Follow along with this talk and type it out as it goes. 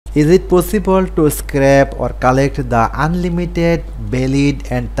Is it possible to scrape or collect the unlimited, valid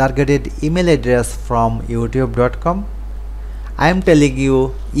and targeted email address from youtube.com? I am telling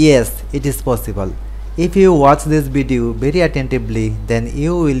you, yes, it is possible. If you watch this video very attentively, then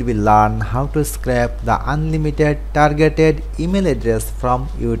you will be learn how to scrape the unlimited targeted email address from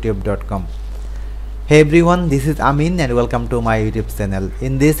youtube.com. Hey everyone, this is Amin and welcome to my YouTube channel.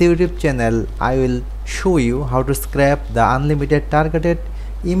 In this YouTube channel, I will show you how to scrape the unlimited targeted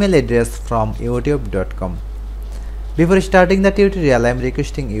email address from youtube.com. Before starting the tutorial, I am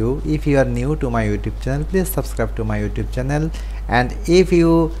requesting you, if you are new to my YouTube channel, please subscribe to my YouTube channel, and if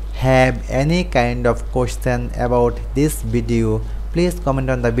you have any kind of question about this video, please comment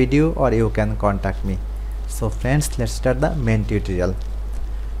on the video or you can contact me. So friends, let's start the main tutorial.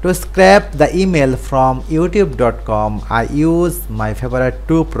 To scrape the email from youtube.com, I use my favorite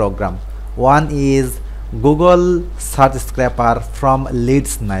two programs. One is Google Search Scraper from Lead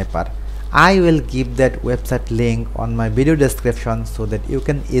Sniper. I will give that website link on my video description so that you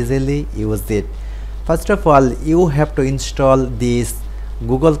can easily use it. First of all, you have to install this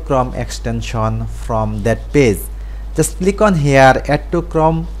Google Chrome extension from that page. Just click on here, add to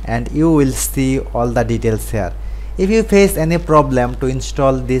Chrome, and you will see all the details here. If you face any problem to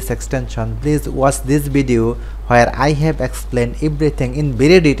install this extension, please watch this video where I have explained everything in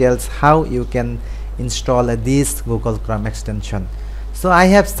very details how you can install this Google Chrome extension. So I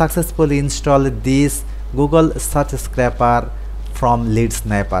have successfully installed this Google Search Scraper from Lead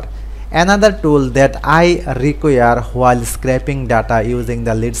Sniper. Another tool that I require while scraping data using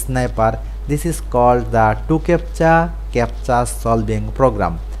the Lead Sniper, this is called the 2CAPTCHA solving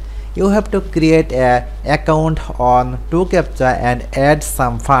program. You have to create an account on 2CAPTCHA and add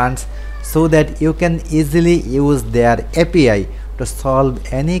some funds so that you can easily use their API to solve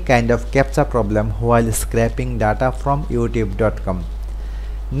any kind of CAPTCHA problem while scraping data from youtube.com.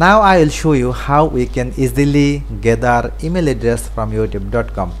 Now I will show you how we can easily gather email address from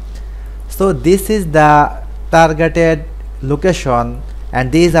youtube.com. So this is the targeted location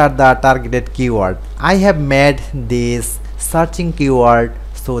and these are the targeted keyword. I have made this searching keyword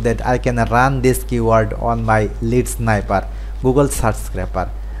so that I can run this keyword on my Lead Sniper Google Search Scraper.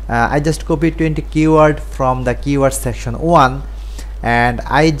 I just copied 20 keyword from the keyword section 1 and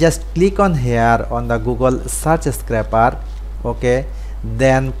I just click on here on the Google Search Scraper, okay,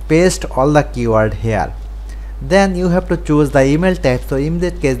 then paste all the keyword here. Then you have to choose the email type. So in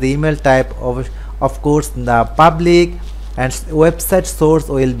that case, the email type of course the public, and website source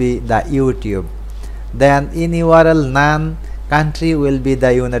will be the YouTube. Then in URL none, country will be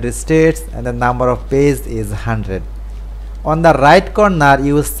the United States, and the number of page is 100. On the right corner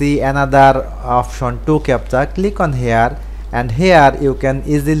you see another option 2CAPTCHA. Click on here and here you can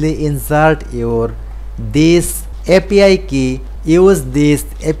easily insert your this API key. Use this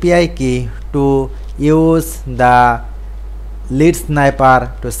API key to use the Lead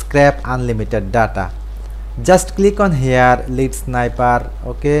Sniper to scrape unlimited data. Just click on here Lead Sniper,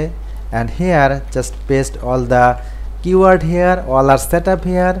 okay, and here just paste all the keyword here, all are set up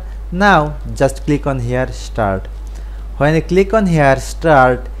here. Now just click on here start. When you click on here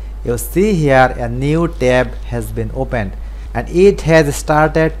start, you see here a new tab has been opened and it has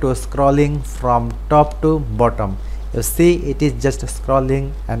started to scrolling from top to bottom. You see it is just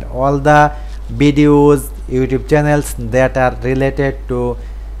scrolling and all the videos, YouTube channels that are related to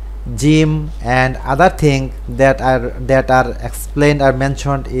gym and other things that are explained or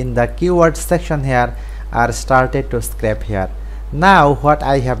mentioned in the keyword section here are started to scrape here. Now what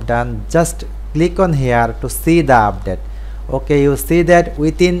I have done, just click on here to see the update. Okay, you see that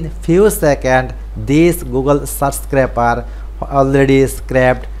within few seconds this Google Search Scraper already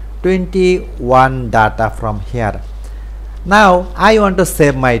scraped 21 data from here. Now I want to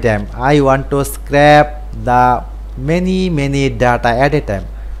save my time. I want to scrape the many data at a time.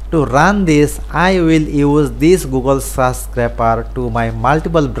 To run this, I will use this Google Search Scraper to my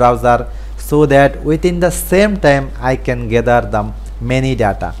multiple browser so that within the same time I can gather the many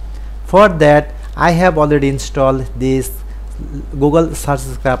data. For that, I have already installed this Google Search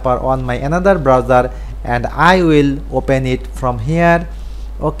Scraper on my another browser and I will open it from here.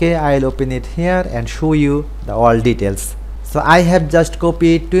 Okay, I will open it here and show you the all details. So I have just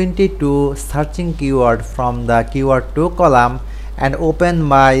copied 22 searching keyword from the keyword 2 column and open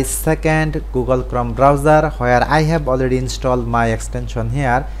my second Google Chrome browser where I have already installed my extension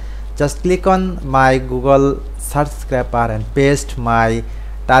here. Just click on my Google Search Scraper and paste my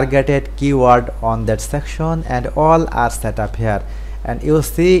targeted keyword on that section and all are set up here. And you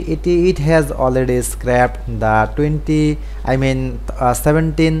see it has already scraped the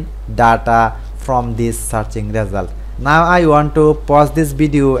 17 data from this searching result. Now I want to pause this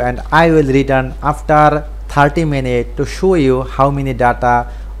video and I will return after 30 minutes to show you how many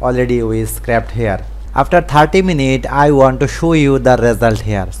data already we scraped here. After 30 minutes I want to show you the result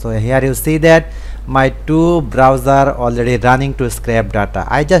here. So here you see that my two browser already running to scrape data.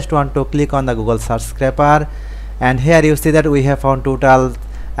 I just want to click on the Google search scraper, and here you see that we have found total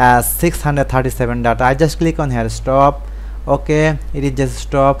 637 data. I just click on here stop. Okay, it is just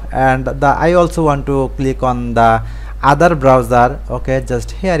stop, and I also want to click on the other browser. Okay,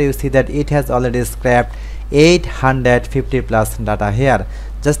 just here you see that it has already scraped 850 plus data here.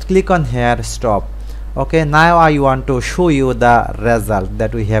 Just click on here stop. Okay, now I want to show you the result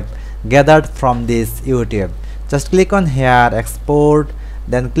that we have gathered from this YouTube. Just click on here export,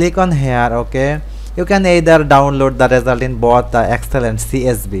 then click on here. Okay, you can either download the result in both the Excel and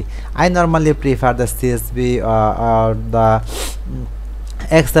CSV. I normally prefer the CSV or the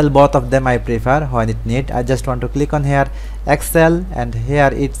Excel, both of them I prefer when it need. I just want to click on here Excel, and here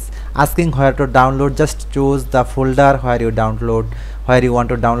it's asking where to download. Just choose the folder where you want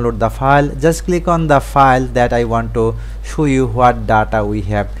to download the file. Just click on the file that I want to show you what data we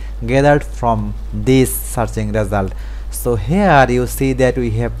have gathered from this searching result. So here you see that we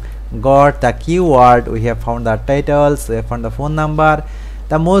have got the keyword, we have found the titles, we have found the phone number.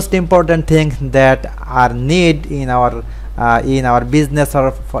 The most important thing that are need in our business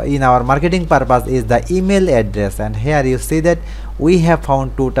or in our marketing purpose is the email address, and here you see that we have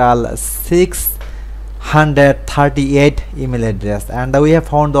found total 638 email address, and we have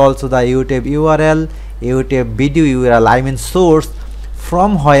found also the YouTube URL, YouTube video URL, I mean source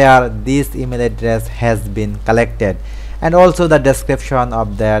from where this email address has been collected, and also the description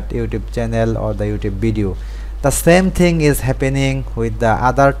of that YouTube channel or the YouTube video. The same thing is happening with the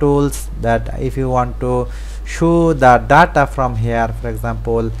other tools, that if you want to show the data from here, for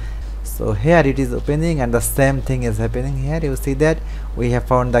example, so here it is opening and the same thing is happening here. You see that we have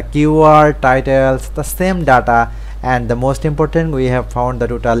found the keyword, titles, the same data, and the most important, we have found the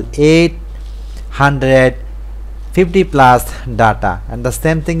total 850 plus data, and the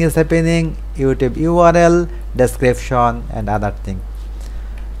same thing is happening YouTube URL, description, and other thing.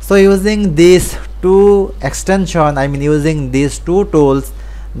 So using these two extension, I mean using these two tools,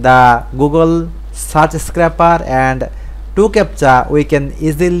 the Google search scraper and ToCaptcha, we can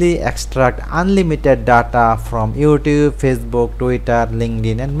easily extract unlimited data from YouTube, Facebook, Twitter,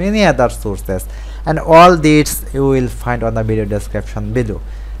 LinkedIn, and many other sources, and all these you will find on the video description below.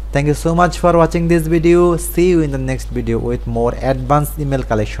 Thank you so much for watching this video. See you in the next video with more advanced email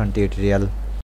collection tutorial.